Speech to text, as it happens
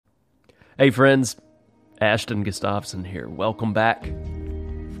Hey friends, Ashton Gustafson here. Welcome back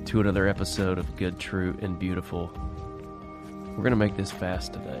to another episode of Good, True, and Beautiful. We're going to make this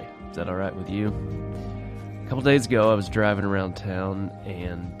fast today. Is that all right with you? A couple days ago, I was driving around town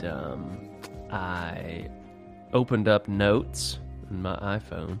and I opened up notes in my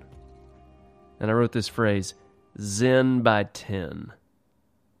iPhone and I wrote this phrase, Zen by 10.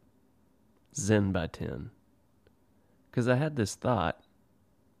 Zen by 10. Because I had this thought.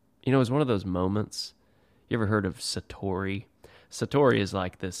 You know, it was one of those moments. You ever heard of Satori? Satori is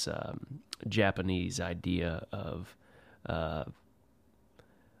like this Japanese idea of a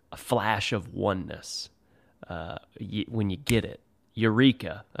flash of oneness. When you get it. A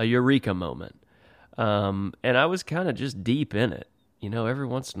eureka moment. And I was kind of just deep in it. You know, every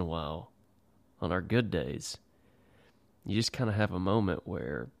once in a while, on our good days, you just kind of have a moment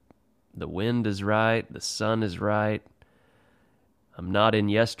where the wind is right, the sun is right. I'm not in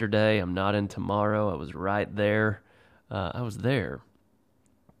yesterday. I'm not in tomorrow. I was right there. I was there.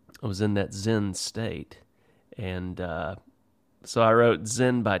 I was in that Zen state. And so I wrote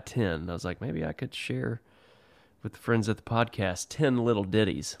Zen by 10. I was like, maybe I could share with the friends at the podcast 10 little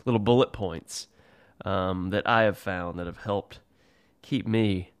ditties, little bullet points that I have found that have helped keep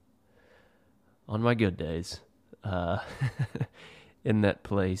me on my good days in that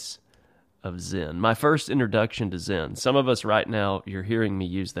place of Zen. My first introduction to Zen. Some of us right now, you're hearing me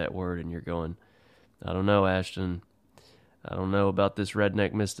use that word and you're going, I don't know, Ashton. I don't know about this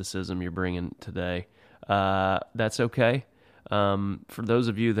redneck mysticism you're bringing today. That's okay. For those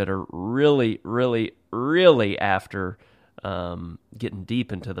of you that are really, really, really after getting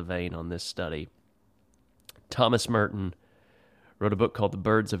deep into the vein on this study, Thomas Merton wrote a book called The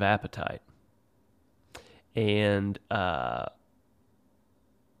Birds of Appetite. And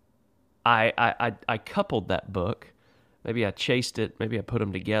I coupled that book, maybe I chased it, maybe I put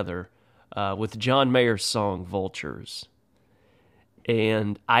them together, with John Mayer's song, Vultures.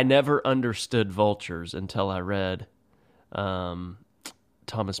 And I never understood vultures until I read Thomas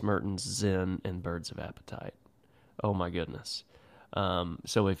Merton's Zen and Birds of Appetite. Oh my goodness.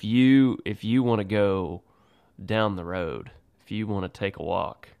 So if you want to go down the road, if you want to take a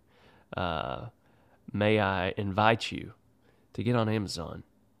walk, may I invite you to get on Amazon,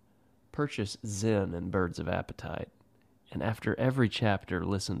 purchase Zen and Birds of Appetite, and after every chapter,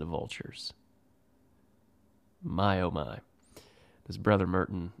 listen to Vultures. My, oh my. Does Brother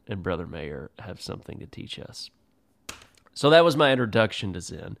Merton and Brother Mayer have something to teach us? So that was my introduction to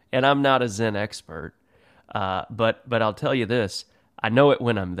Zen. And I'm not a Zen expert, but I'll tell you this. I know it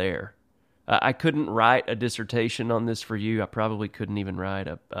when I'm there. I couldn't write a dissertation on this for you. I probably couldn't even write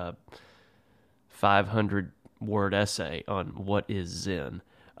a 500-word essay on what is Zen.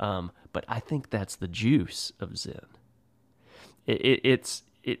 But I think that's the juice of Zen.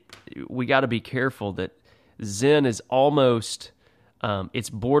 We got to be careful that Zen is almost, it's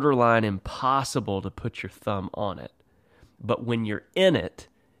borderline impossible to put your thumb on it. But when you're in it,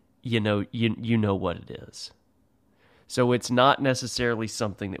 you know what it is. So it's not necessarily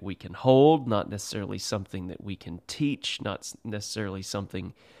something that we can hold, not necessarily something that we can teach, not necessarily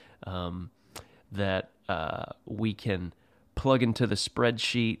something that we can plug into the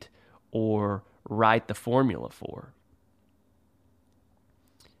spreadsheet or write the formula for.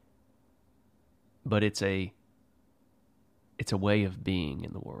 But it's a way of being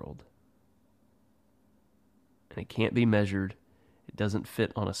in the world. And it can't be measured. It doesn't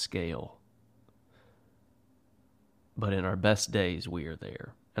fit on a scale. But in our best days, we are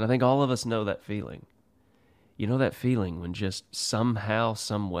there. And I think all of us know that feeling. You know that feeling when just somehow,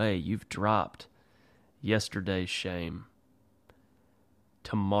 some way, you've dropped yesterday's shame,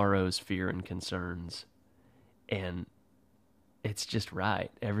 tomorrow's fear and concerns, and it's just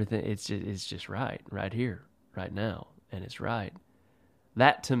right. Everything, it's just right here, right now, and it's right.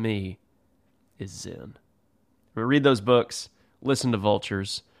 That, to me, is Zen. Read those books, listen to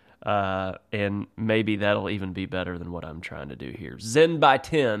Vultures, and maybe that'll even be better than what I'm trying to do here. Zen by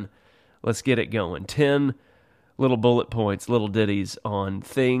 10. Let's get it going. 10 little bullet points, little ditties on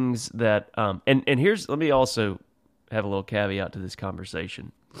things that, and here's, let me also have a little caveat to this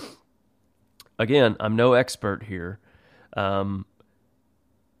conversation. Again, I'm no expert here, but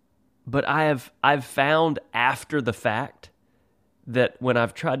I've found after the fact that when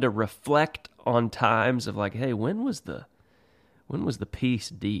I've tried to reflect on times of like, hey, when was the peace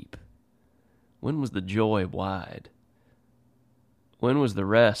deep? When was the joy wide? When was the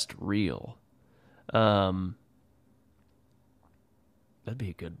rest real? That'd be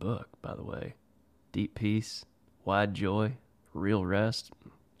a good book, by the way. Deep peace, wide joy, real rest.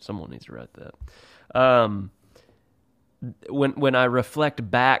 Someone needs to write that. when I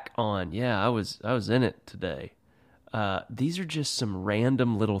reflect back on, I was in it today. These are just some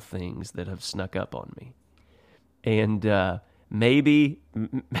random little things that have snuck up on me, and maybe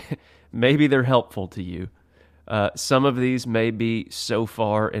maybe they're helpful to you. Some of these may be so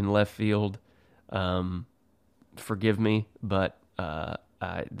far in left field. Forgive me, but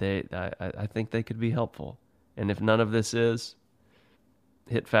I think they could be helpful. And if none of this is,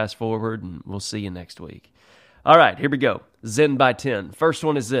 hit fast forward, and we'll see you next week. All right, here we go. Zen by 10. First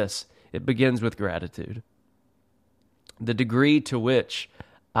one is this. It begins with gratitude. The degree to which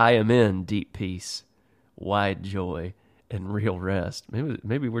I am in deep peace, wide joy, and real rest.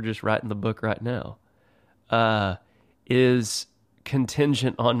 Maybe we're just writing the book right now. Is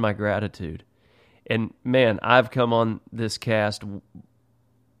contingent on my gratitude. And man, I've come on this cast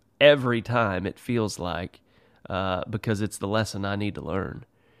every time, it feels like, because it's the lesson I need to learn,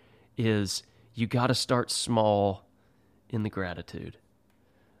 is you got to start small in the gratitude.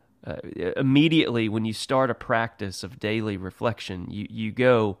 Immediately when you start a practice of daily reflection, you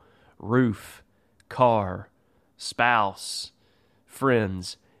go roof, car, spouse,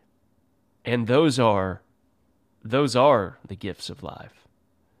 friends, and those are the gifts of life.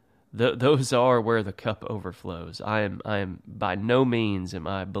 Those are where the cup overflows. I am by no means am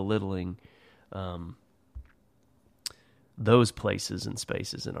I belittling those places and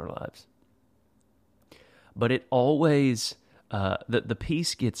spaces in our lives. But it always, the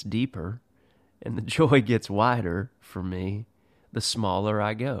peace gets deeper and the joy gets wider for me the smaller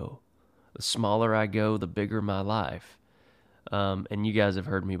I go. The smaller I go, the bigger my life. And you guys have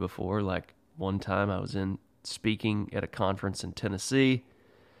heard me before. Like one time I was speaking at a conference in Tennessee.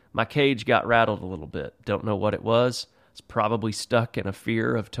 My cage got rattled a little bit. Don't know what it was. It's probably stuck in a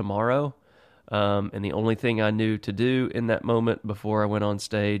fear of tomorrow. And the only thing I knew to do in that moment before I went on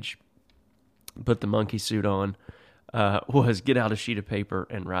stage, put the monkey suit on, was get out a sheet of paper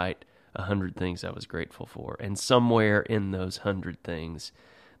and write 100 things I was grateful for. And somewhere in those 100 things,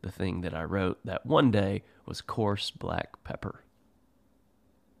 the thing that I wrote that one day was coarse black pepper.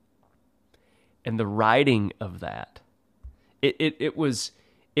 And the writing of that, it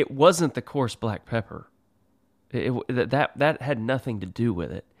wasn't the coarse black pepper. That had nothing to do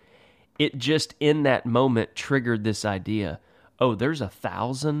with it. It just in that moment triggered this idea. Oh, there's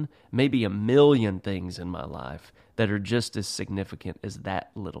 1,000, maybe 1,000,000 things in my life that are just as significant as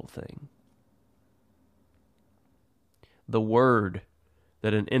that little thing. The word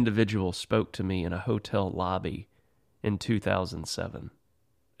that an individual spoke to me in a hotel lobby in 2007,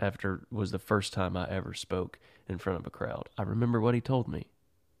 was the first time I ever spoke in front of a crowd. I remember what he told me.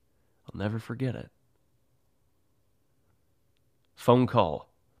 I'll never forget it. Phone call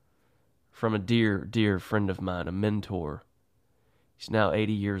from a dear, dear friend of mine, a mentor. He's now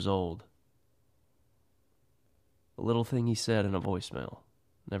 80 years old. The little thing he said in a voicemail,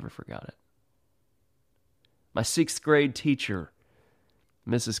 never forgot it. My 6th grade teacher,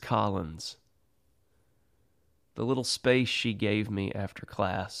 Mrs. Collins, the little space she gave me after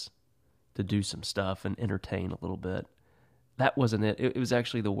class to do some stuff and entertain a little bit, that wasn't it. It was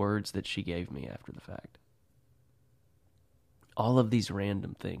actually the words that she gave me after the fact. All of these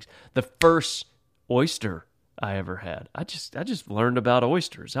random things. The first oyster I ever had. I just learned about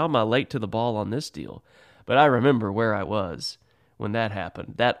oysters. How am I late to the ball on this deal? But I remember where I was when that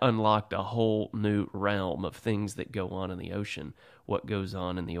happened. That unlocked a whole new realm of things that go on in the ocean, what goes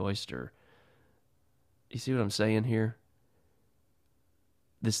on in the oyster. You see what I'm saying here?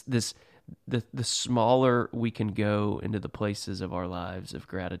 The smaller we can go into the places of our lives of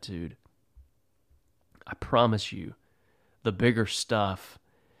gratitude, I promise you, the bigger stuff,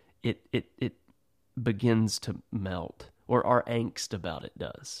 it begins to melt, or our angst about it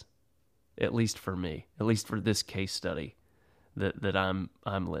does. At least for me, at least for this case study that I'm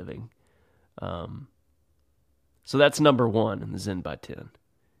living. So that's number 1 in the Zen by 10,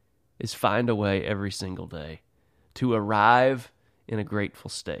 is find a way every single day to arrive in a grateful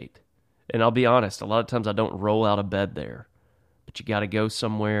state. And I'll be honest, a lot of times I don't roll out of bed there, but you got to go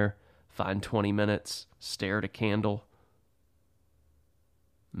somewhere, find 20 minutes, stare at a candle,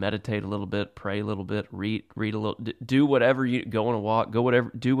 meditate a little bit, pray a little bit, read a little, do whatever you, go on a walk,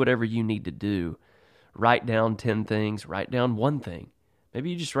 do whatever you need to do. Write down 10 things, write down one thing.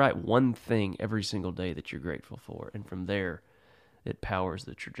 Maybe you just write one thing every single day that you're grateful for, and from there, it powers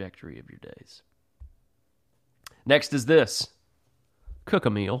the trajectory of your days. Next is this. Cook a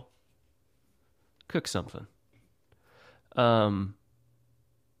meal. Cook something.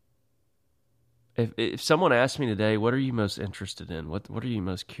 If someone asked me today, what are you most interested in? What are you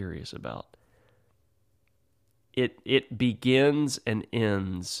most curious about? It begins and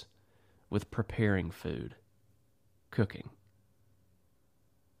ends with preparing food. cooking.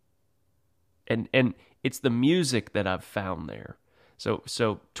 And it's the music that I've found there.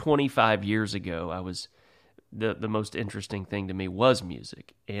 So 25 years ago, I was the most interesting thing to me was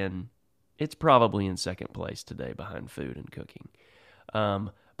music, and it's probably in second place today behind food and cooking.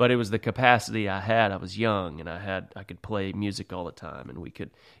 But it was the capacity I had. I was young, and I could play music all the time, and we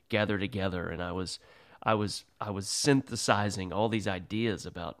could gather together, and I was synthesizing all these ideas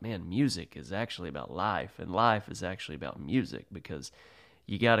about, man, music is actually about life, and life is actually about music, because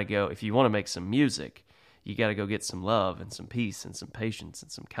you got to go, if you want to make some music, you got to go get some love and some peace and some patience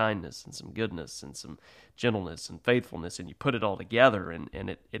and some kindness and some goodness and some gentleness and faithfulness, and you put it all together, and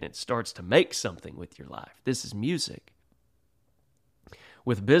it starts to make something with your life. This is music.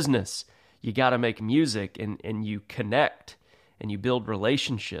 With business, you got to make music, and you connect, and you build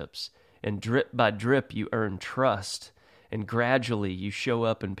relationships, and drip by drip you earn trust, and gradually you show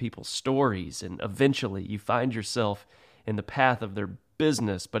up in people's stories, and eventually you find yourself in the path of their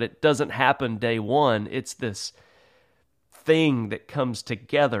business. But it doesn't happen day one. It's this thing that comes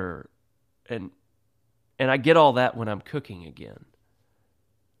together, and I get all that when I'm cooking again.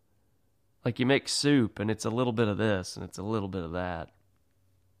 Like, you make soup, and it's a little bit of this, and it's a little bit of that.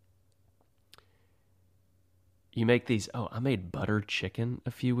 You make these, I made butter chicken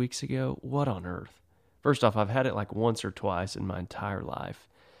a few weeks ago. What on earth? First off, I've had it like once or twice in my entire life.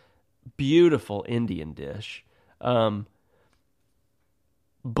 Beautiful Indian dish. Blew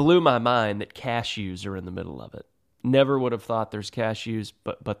my mind that cashews are in the middle of it. Never would have thought there's cashews,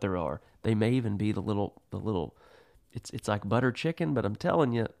 but there are. They may even be the little. It's like butter chicken, but I'm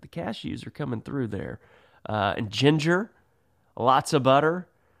telling you, the cashews are coming through there. And ginger, lots of butter.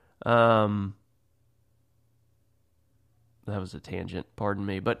 That was a tangent, pardon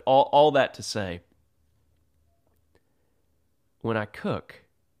me. But all that to say, when I cook,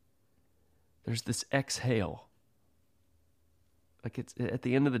 there's this exhale. Like, it's at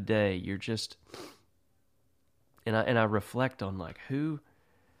the end of the day, you're just, and I reflect on, like, who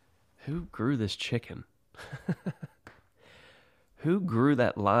grew this chicken? Who grew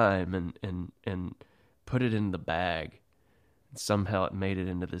that lime and put it in the bag, and somehow it made it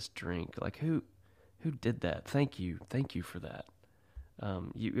into this drink? Like, who did that? Thank you for that.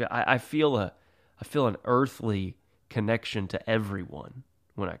 I feel an earthly connection to everyone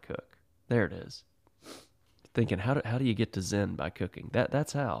when I cook. There it is. Thinking, how do you get to Zen by cooking?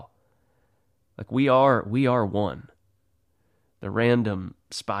 That's how. Like, we are one. The random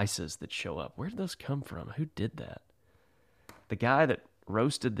spices that show up, where did those come from? Who did that? The guy that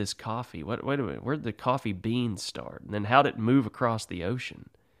roasted this coffee. Wait a minute, where did the coffee beans start? And then how did it move across the ocean?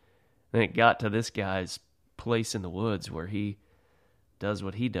 Then it got to this guy's place in the woods where he does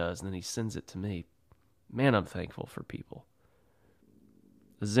what he does, and then he sends it to me. Man, I'm thankful for people.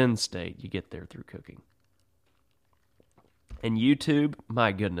 The Zen state, you get there through cooking. And YouTube,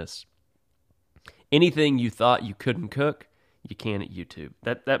 my goodness. Anything you thought you couldn't cook, you can at YouTube.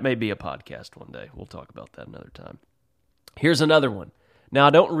 That may be a podcast one day. We'll talk about that another time. Here's another one. Now,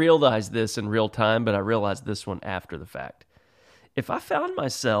 I don't realize this in real time, but I realized this one after the fact. If I found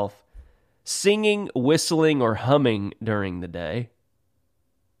myself singing, whistling, or humming during the day,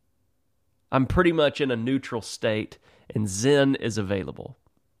 I'm pretty much in a neutral state, and Zen is available.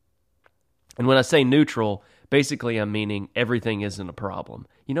 And when I say neutral, basically I'm meaning everything isn't a problem.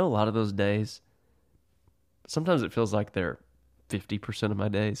 You know, a lot of those days, sometimes it feels like they're 50% of my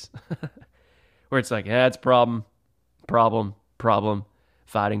days, where it's like, it's problem,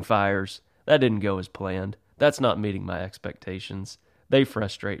 fighting fires. That didn't go as planned. That's not meeting my expectations. They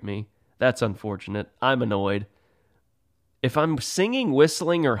frustrate me. That's unfortunate. I'm annoyed. If I'm singing,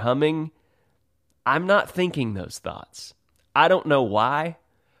 whistling, or humming, I'm not thinking those thoughts. I don't know why,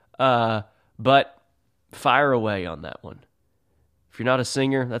 but fire away on that one. If you're not a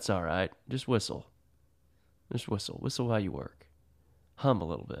singer, that's all right. Just whistle. Just whistle. Whistle while you work. Hum a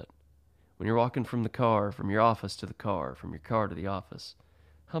little bit. When you're walking from the car, from your office to the car, from your car to the office,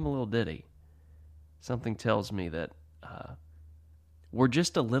 hum a little ditty. Something tells me that we're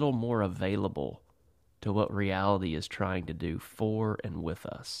just a little more available to what reality is trying to do for and with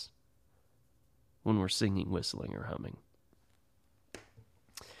us when we're singing, whistling, or humming.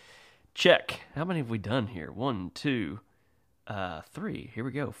 Check. How many have we done here? 1, 2, 3. Here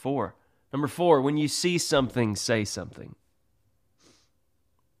we go. 4. Number 4, when you see something, say something.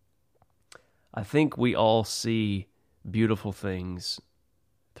 I think we all see beautiful things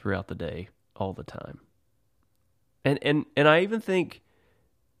throughout the day, all the time. And I even think,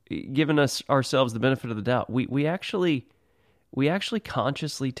 giving ourselves the benefit of the doubt, we actually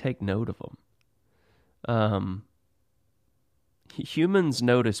consciously take note of them. Humans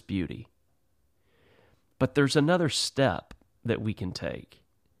notice beauty. But there's another step that we can take.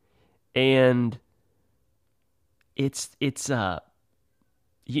 And it's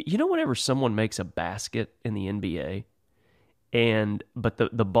you know, whenever someone makes a basket in the NBA, but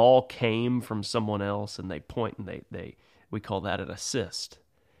the ball came from someone else, and they point, and we call that an assist.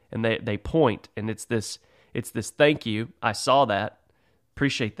 And they point, and it's this thank you. I saw that.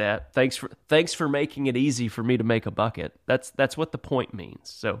 Appreciate that. Thanks for making it easy for me to make a bucket. That's what the point means.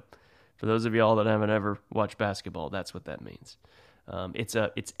 So for those of y'all that haven't ever watched basketball, that's what that means.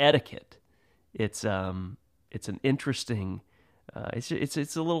 It's etiquette. It's an interesting. It's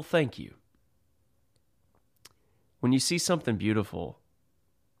a little thank you. When you see something beautiful,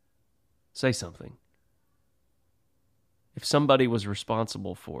 say something. If somebody was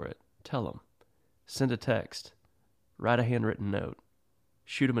responsible for it, tell them. Send a text. Write a handwritten note.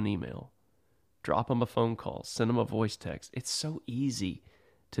 Shoot them an email. Drop them a phone call. Send them a voice text. It's so easy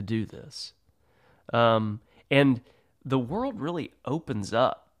to do this. And the world really opens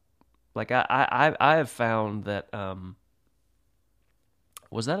up. Like I have found that,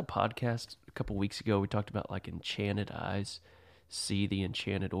 was that a podcast a couple weeks ago? We talked about like enchanted eyes, see the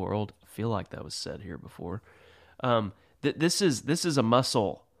enchanted world. I feel like that was said here before. This is a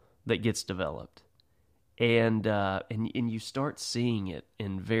muscle that gets developed, and you start seeing it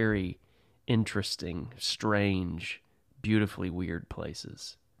in very interesting, strange, beautifully weird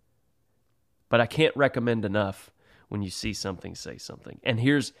places. But I can't recommend enough, when you see something, say something. And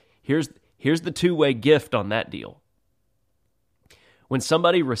here's the two-way gift on that deal. When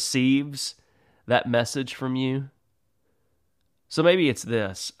somebody receives that message from you, so maybe it's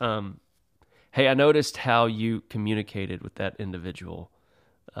this. Hey, I noticed how you communicated with that individual,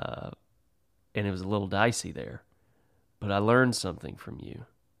 and it was a little dicey there, but I learned something from you.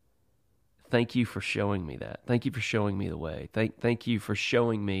 Thank you for showing me that. Thank you for showing me the way. Thank you for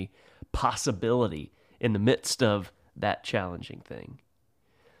showing me possibility in the midst of that challenging thing.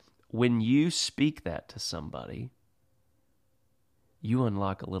 When you speak that to somebody, you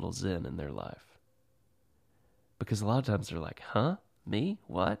unlock a little zen in their life. Because a lot of times they're like, huh? Me?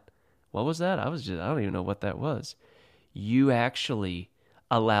 What? What was that? I don't even know what that was. You actually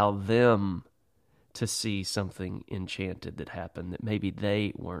allow them to see something enchanted that happened that maybe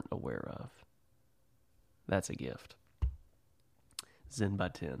they weren't aware of. That's a gift. Zen by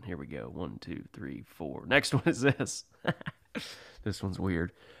 10. Here we go. 1, 2, 3, 4. Next one is this. This one's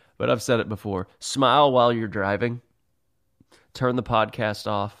weird, but I've said it before. Smile while you're driving. Turn the podcast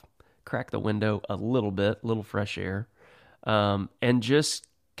off. Crack the window a little bit, a little fresh air, and just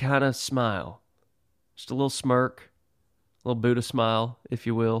kind of smile. Just a little smirk, a little Buddha smile, if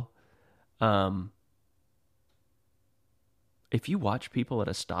you will. If you watch people at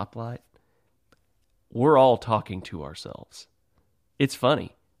a stoplight, we're all talking to ourselves. It's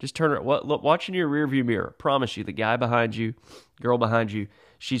funny. Just turn it. Watch in your rearview mirror. Promise you, the guy behind you, girl behind you,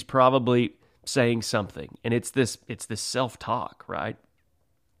 she's probably saying something, and it's this self-talk, right?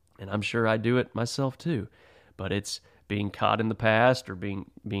 And I'm sure I do it myself too, but it's being caught in the past or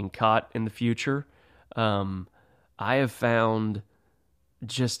being caught in the future. I have found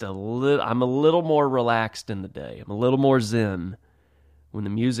I'm a little more relaxed in the day. I'm a little more zen when the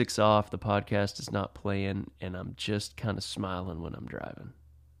music's off, the podcast is not playing, and I'm just kind of smiling when I'm driving.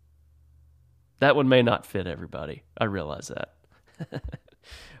 That one may not fit everybody. I realize that.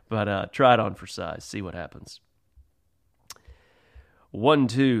 But try it on for size. See what happens. 1,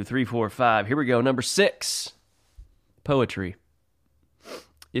 2, 3, 4, 5. Here we go. Number 6, poetry.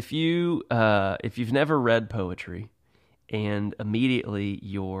 If you've never read poetry, and immediately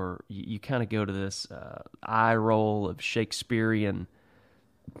you kind of go to this eye roll of Shakespearean,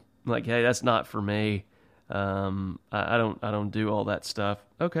 like, hey, that's not for me. I don't do all that stuff.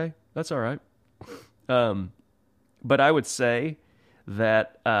 Okay, that's all right. But I would say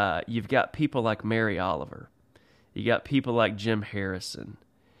that you've got people like Mary Oliver. You got people like Jim Harrison.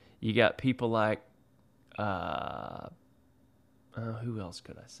 You got people like, who else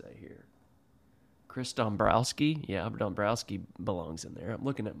could I say here? Chris Dombrowski. Yeah, Dombrowski belongs in there. I'm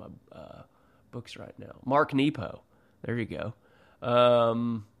looking at my books right now. Mark Nepo. There you go.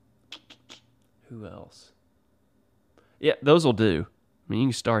 Who else? Yeah, those will do. I mean, you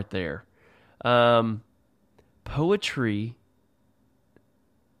can start there. Poetry,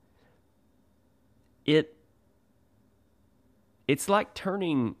 it's like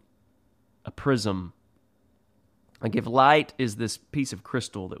turning a prism. Like if light is this piece of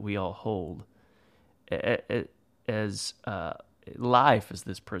crystal that we all hold, as life is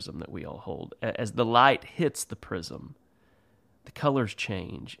this prism that we all hold. As the light hits the prism, the colors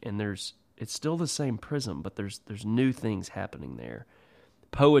change, and it's still the same prism, but there's new things happening there.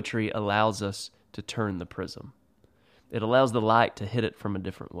 Poetry allows us to turn the prism. It allows the light to hit it from a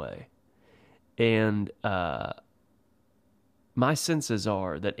different way. And my senses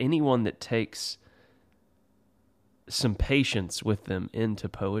are that anyone that takes some patience with them into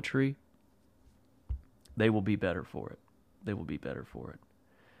poetry, they will be better for it. They will be better for it.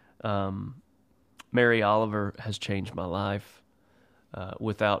 Mary Oliver has changed my life.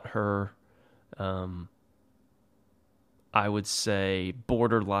 Without her, I would say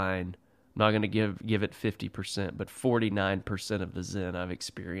borderline, I'm not going to give it 50%, but 49% of the Zen I've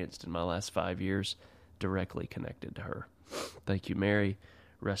experienced in my last 5 years directly connected to her. Thank you, Mary.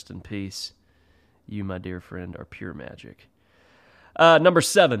 Rest in peace. You, my dear friend, are pure magic. Number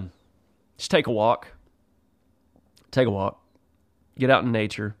 7, just take a walk. Take a walk. Get out in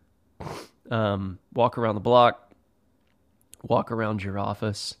nature. Walk around the block. Walk around your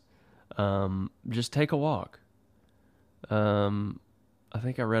office. Just take a walk. I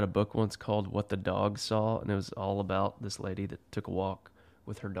think I read a book once called What the Dog Saw, and it was all about this lady that took a walk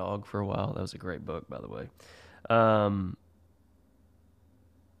with her dog for a while. That was a great book, by the way.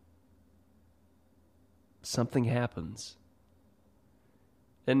 Something happens.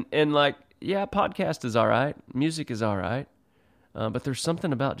 And like, yeah, podcast is all right. Music is all right. But there's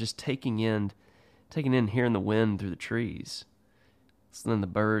something about just taking in, hearing the wind through the trees. Listening to the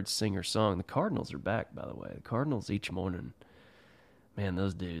birds sing their song. The Cardinals are back, by the way. The Cardinals each morning, man,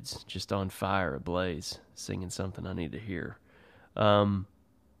 those dudes just on fire, ablaze, singing something I need to hear.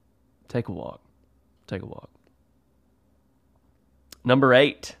 Take a walk. Take a walk. Number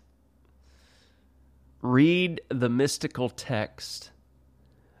 8, read the mystical text,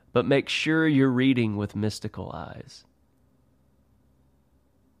 but make sure you're reading with mystical eyes.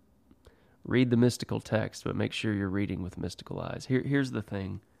 Read the mystical text, but make sure you're reading with mystical eyes. Here's the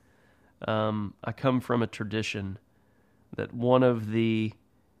thing. I come from a tradition that one of the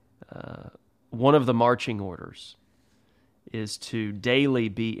marching orders is to daily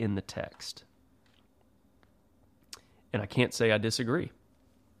be in the text. And I can't say I disagree.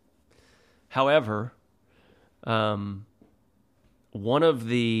 However, one of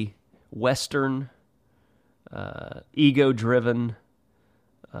the Western ego-driven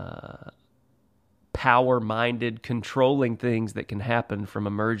power-minded, controlling things that can happen from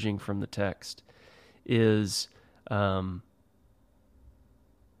emerging from the text is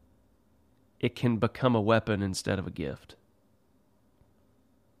it can become a weapon instead of a gift.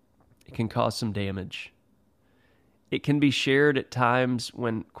 It can cause some damage. It can be shared at times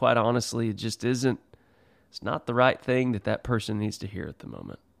when, quite honestly, it just isn't, it's not the right thing that person needs to hear at the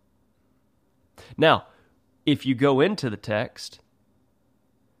moment. Now, if you go into the text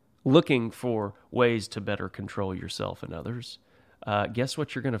looking for ways to better control yourself and others, guess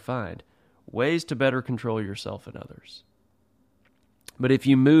what you're going to find? Ways to better control yourself and others. But if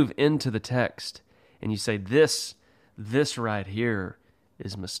you move into the text and you say, this right here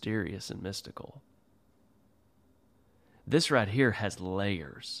is mysterious and mystical. This right here has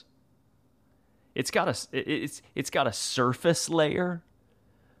layers. It's got a surface layer,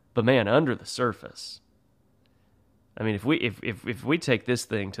 but man, under the surface, I mean, if we take this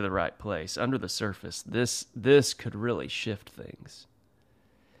thing to the right place, under the surface, this could really shift things.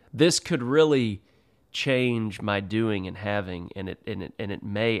 This could really change my doing and having, and it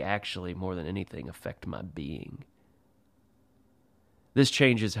may actually, more than anything, affect my being. This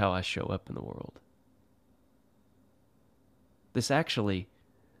changes how I show up in the world. This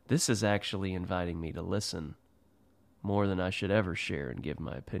is actually inviting me to listen more than I should ever share and give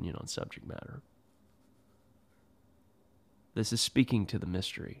my opinion on subject matter. This is speaking to the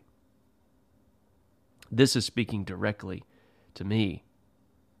mystery. This is speaking directly to me.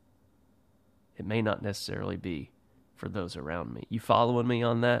 It may not necessarily be for those around me. You following me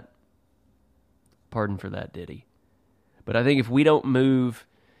on that? Pardon for that ditty. But I think if we don't move,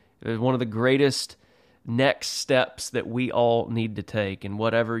 one of the greatest next steps that we all need to take in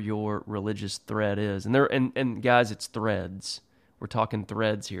whatever your religious thread is, and guys, it's threads. We're talking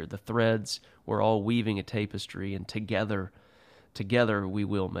threads here. The threads, we're all weaving a tapestry, and together we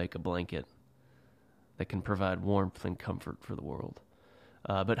will make a blanket that can provide warmth and comfort for the world.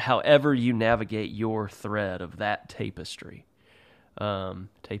 But however you navigate your thread of that tapestry,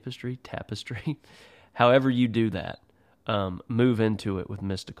 however you do that, move into it with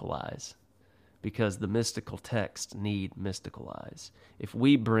mystical eyes, because the mystical texts need mystical eyes. If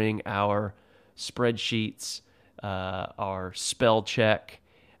we bring our spreadsheets, our spell check,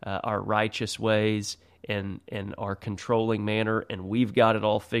 our righteous ways, and our controlling manner, and we've got it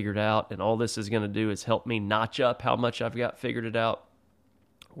all figured out, and all this is going to do is help me notch up how much I've got figured it out,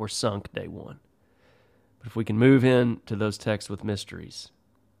 we're sunk day one. But if we can move into those texts with mysteries,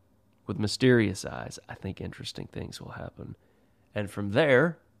 with mysterious eyes, I think interesting things will happen. And from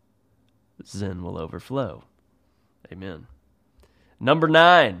there, Zen will overflow. Amen. Number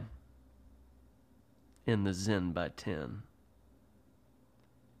 9 in the Zen by 10.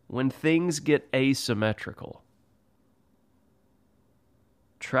 When things get asymmetrical,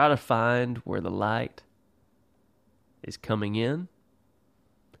 try to find where the light is coming in,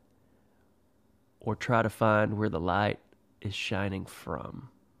 or try to find where the light is shining from.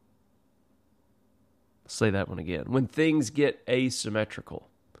 I'll say that one again. When things get asymmetrical,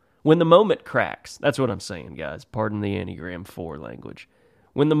 when the moment cracks, that's what I'm saying, guys. Pardon the Enneagram 4 language.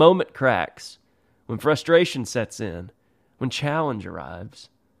 When the moment cracks, when frustration sets in, when challenge arrives,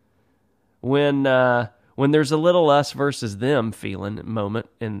 when there's a little us versus them feeling moment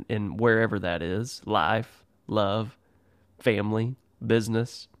in wherever that is, life, love, family,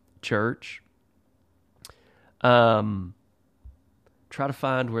 business, church, try to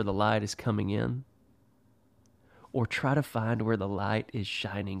find where the light is coming in, or try to find where the light is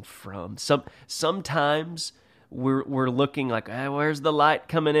shining from. Sometimes we're looking like, where's the light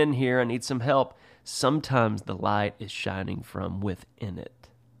coming in here? I need some help. Sometimes the light is shining from within it.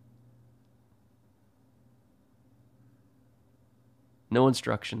 No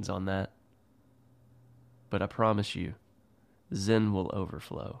instructions on that, but I promise you, Zen will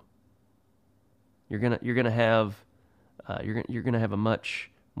overflow. You're gonna have a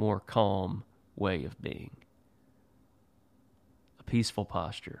much more calm way of being. A peaceful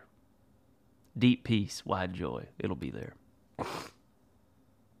posture, deep peace, wide joy. It'll be there.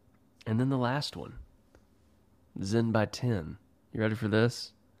 And then the last one, Zen by 10. You ready for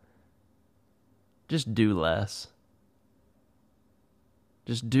this? Just do less.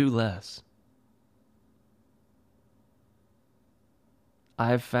 Just do less.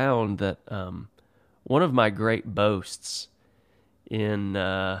 I've found that one of my great boasts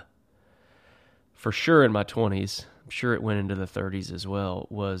for sure in my 20s, I'm sure it went into the 30s as well,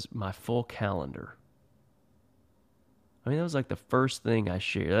 was my full calendar. I mean, that was like the first thing I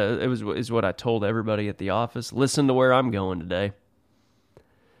shared. Is what I told everybody at the office. Listen to where I'm going today.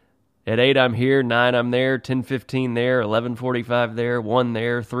 At 8, I'm here. 9, I'm there. 10:15 there. 11:45 there. 1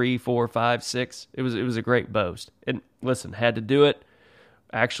 there. 3, 4, 5, 6. It was a great boast. And listen, had to do it.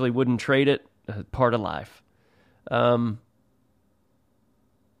 Actually wouldn't trade it. Part of life. But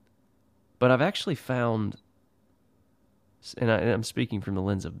I've actually found, and I'm speaking from the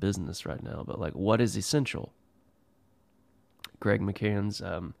lens of business right now, but like, what is essential? Greg McCann's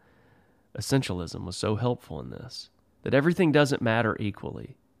essentialism was so helpful in this, that everything doesn't matter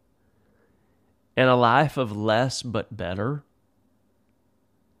equally. And a life of less but better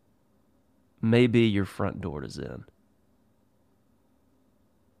may be your front door to Zen.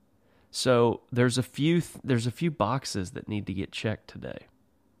 So there's a few boxes that need to get checked today.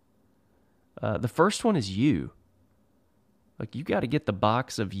 The first one is you. Like, you got to get the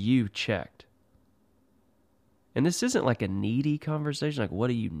box of you checked. And this isn't like a needy conversation, like, what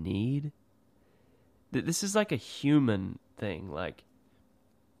do you need? This is like a human thing. Like,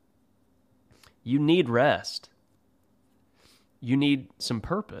 you need rest. You need some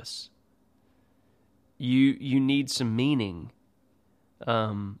purpose. You need some meaning.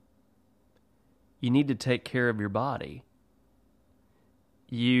 You need to take care of your body.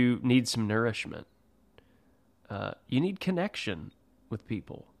 You need some nourishment. You need connection with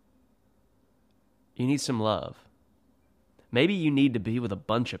people. You need some love. Maybe you need to be with a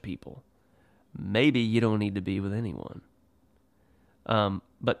bunch of people. Maybe you don't need to be with anyone.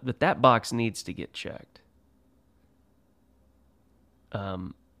 But that box needs to get checked.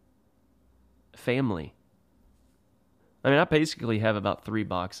 Family. I mean, I basically have about 3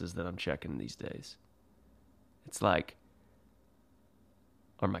 boxes that I'm checking these days. It's like,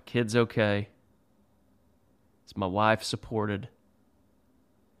 are my kids okay? Is my wife supported?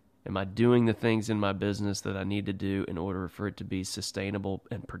 Am I doing the things in my business that I need to do in order for it to be sustainable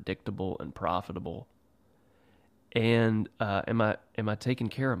and predictable and profitable? And am I taking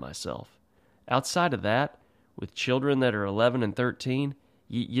care of myself? Outside of that, with children that are 11 and 13,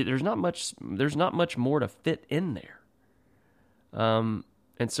 there's not much more to fit in there. And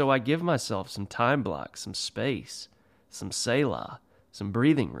so I give myself some time blocks, some space, some Selah, some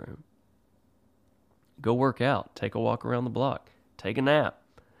breathing room. Go work out, take a walk around the block, take a nap,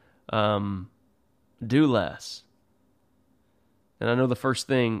 do less. And I know the first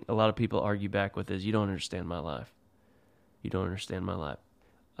thing a lot of people argue back with is, you don't understand my life. You don't understand my life.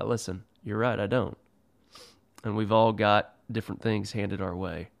 Listen, you're right, I don't. And we've all got different things handed our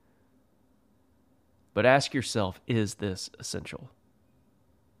way. But ask yourself, is this essential?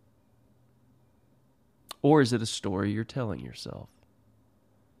 Or is it a story you're telling yourself?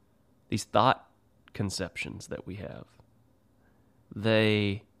 these thought conceptions that we have,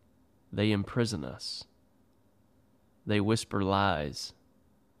 they imprison us. They whisper lies.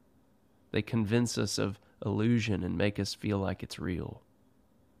 They convince us of illusion and make us feel like it's real.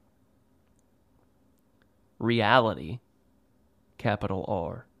 Reality, capital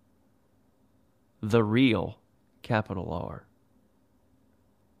R. The real, capital R,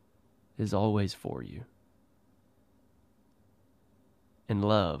 is always for you. And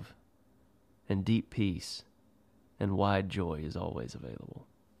love and deep peace and wide joy is always available.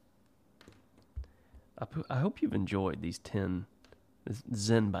 I hope you've enjoyed these 10,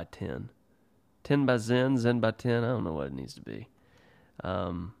 Zen by 10. 10 by Zen, Zen by 10, I don't know what it needs to be.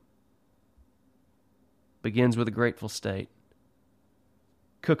 Begins with a grateful state.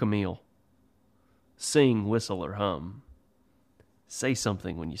 Cook a meal. Sing, whistle, or hum. Say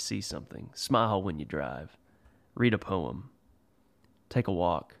something when you see something. Smile when you drive. Read a poem. Take a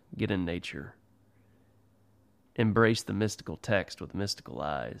walk. Get in nature. Embrace the mystical text with mystical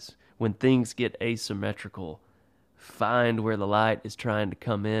eyes. When things get asymmetrical, find where the light is trying to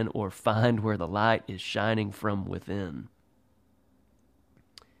come in, or find where the light is shining from within.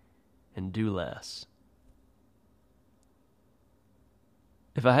 And do less.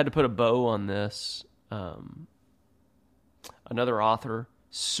 If I had to put a bow on this, another author,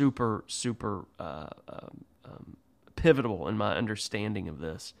 super pivotal in my understanding of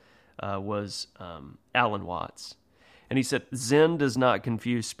this, was Alan Watts. And he said, Zen does not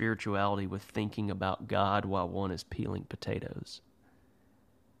confuse spirituality with thinking about God while one is peeling potatoes.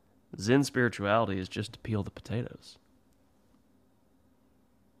 Zen spirituality is just to peel the potatoes.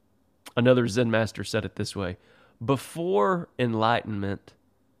 Another Zen master said it this way: before enlightenment,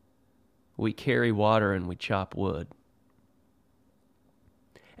 we carry water and we chop wood.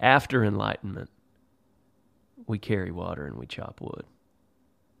 After enlightenment, we carry water and we chop wood.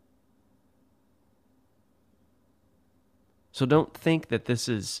 So don't think that this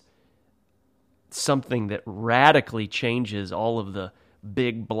is something that radically changes all of the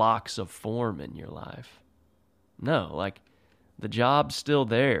big blocks of form in your life. No, like the job's still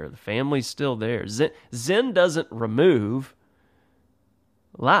there. The family's still there. Zen doesn't remove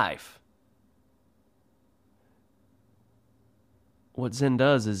life. What Zen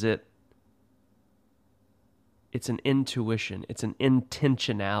does is it's an intuition. It's an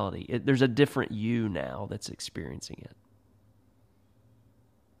intentionality. There's a different you now that's experiencing it.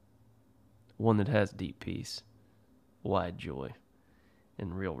 One that has deep peace, wide joy,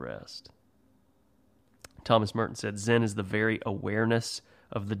 and real rest. Thomas Merton said, Zen is the very awareness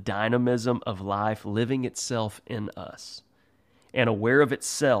of the dynamism of life living itself in us, and aware of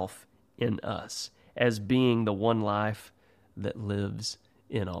itself in us as being the one life that lives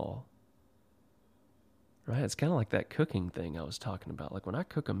in all. Right? It's kind of like that cooking thing I was talking about. Like when I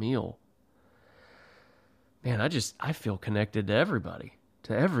cook a meal, man, I feel connected to everybody.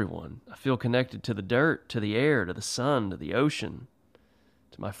 To everyone. I feel connected to the dirt, to the air, to the sun, to the ocean,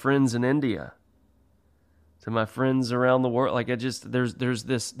 to my friends in India, to my friends around the world. Like there's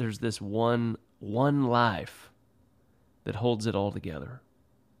this one life that holds it all together.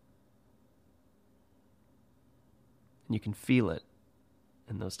 And you can feel it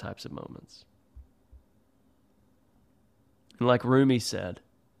in those types of moments. And like Rumi said,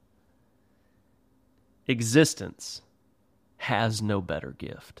 existence has no better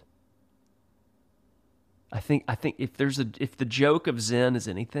gift. I think if the joke of Zen is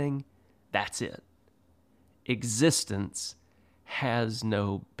anything, that's it. Existence has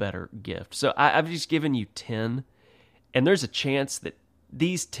no better gift. So I've just given you 10, and there's a chance that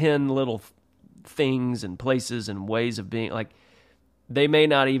these 10 little things and places and ways of being, like, they may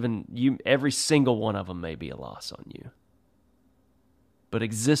not even, every single one of them may be a loss on you. But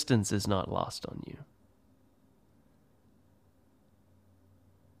existence is not lost on you.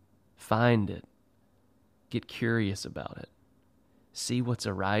 Find it. Get curious about it. See what's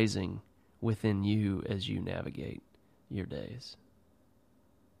arising within you as you navigate your days.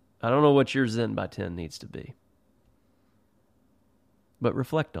 I don't know what your Zen by 10 needs to be, but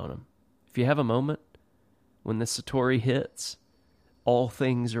reflect on them. If you have a moment when the Satori hits, all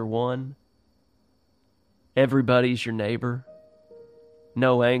things are one, everybody's your neighbor,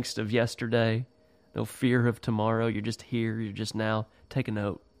 no angst of yesterday, no fear of tomorrow, you're just here, you're just now, take a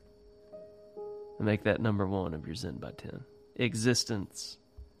note. And make that number 1 of your Zen by 10. Existence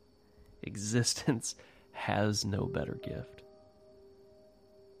has no better gift.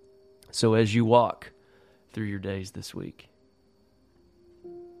 So as you walk through your days this week,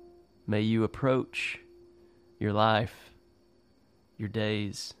 may you approach your life, your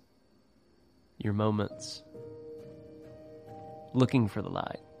days, your moments, looking for the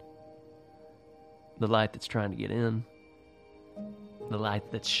light, the light that's trying to get in, the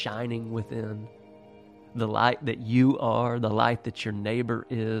light that's shining within, the light that you are, the light that your neighbor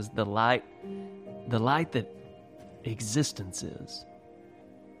is, the light that existence is.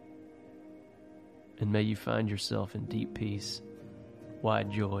 And may you find yourself in deep peace,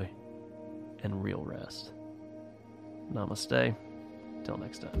 wide joy, and real rest. Namaste. Till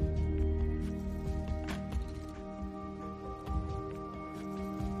next time.